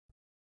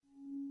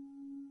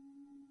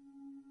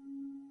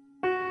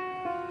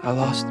I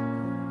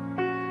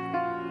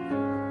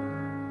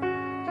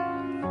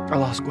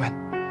lost Gwen.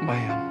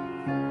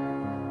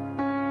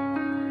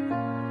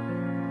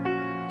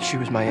 She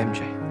was my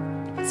MJ.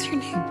 What's your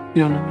name?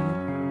 You don't know me?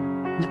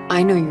 No,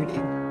 I know your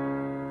name.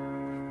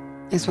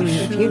 I just want to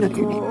know if you know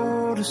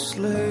your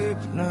name.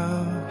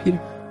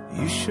 Peter.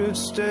 You should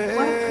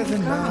stay the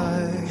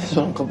night. That's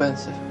what Uncle Ben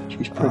said.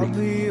 She's pretty. I'll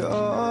be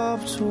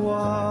up to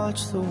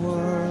watch the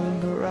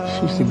world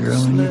around. She's the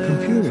girl in your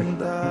computer.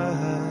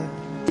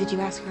 Did you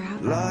ask her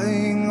out?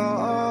 Lying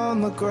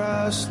on the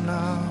grass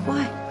now.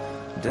 Why?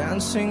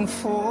 Dancing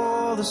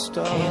for the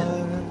stars.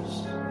 Why?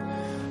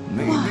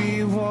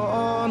 Maybe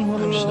one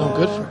will I'm just no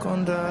good for her. look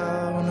on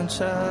down and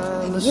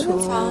tell us You've been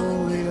who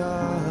following we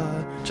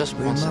are. Just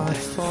once a day.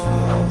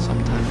 Fall,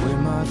 Sometimes. we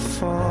might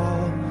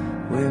fall.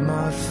 We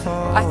might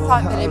fall. I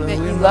thought that it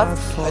meant you loved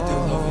me. I do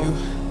love you.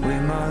 We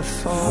might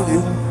fall. We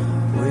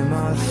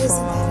might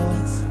fall.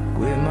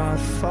 We might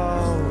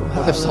fall.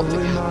 What if something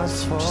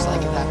happens to you just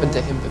like it happened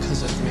to him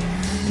because of me?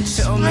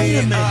 Tell me,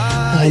 I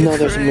know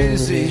there's a million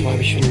reasons why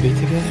we shouldn't be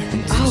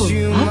together. Oh,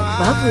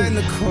 lovely.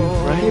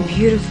 Right? You're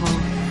beautiful.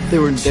 They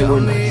were nice. You're not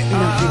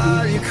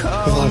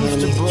Well, I gotta make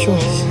the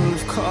choice.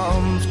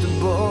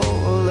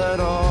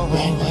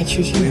 Why I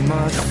choose you?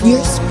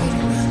 You're sweet.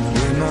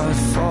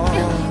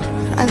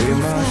 I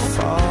love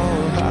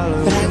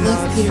that. But I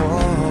love Peter.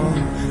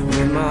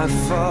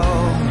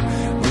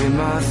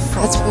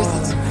 That's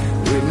worth it.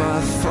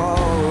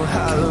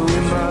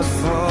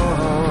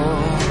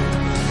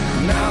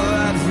 Now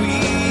that we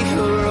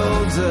are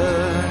older,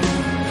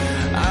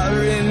 I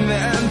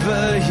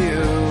remember you.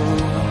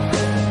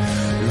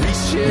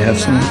 You have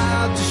some?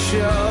 Out to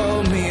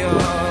show me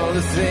all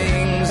the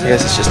things I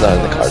guess it's just not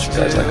in the cards for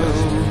guys like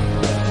us.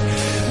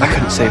 I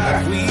couldn't save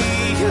her.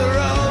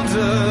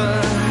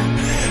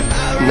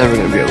 I'm never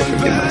gonna be able to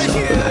forgive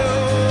myself for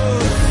that.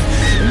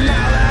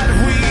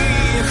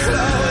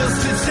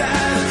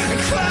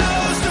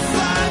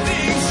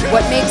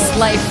 What makes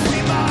life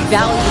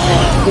valuable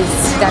is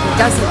that it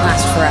doesn't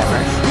last forever.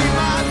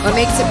 What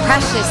makes it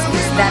precious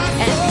is that it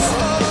ends.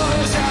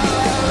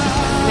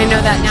 I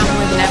know that now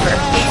more than ever.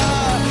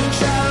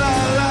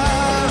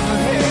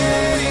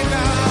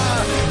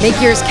 Make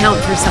yours count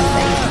for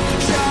something.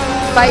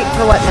 Fight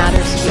for what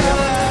matters to you,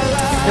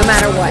 no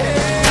matter what.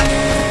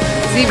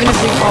 'Cause even if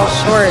you fall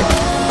short,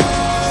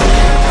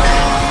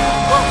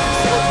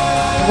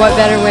 what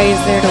better way is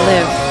there to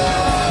live?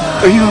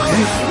 Are you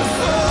okay?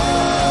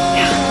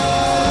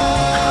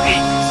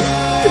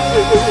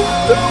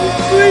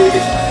 Are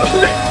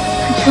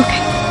you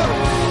okay?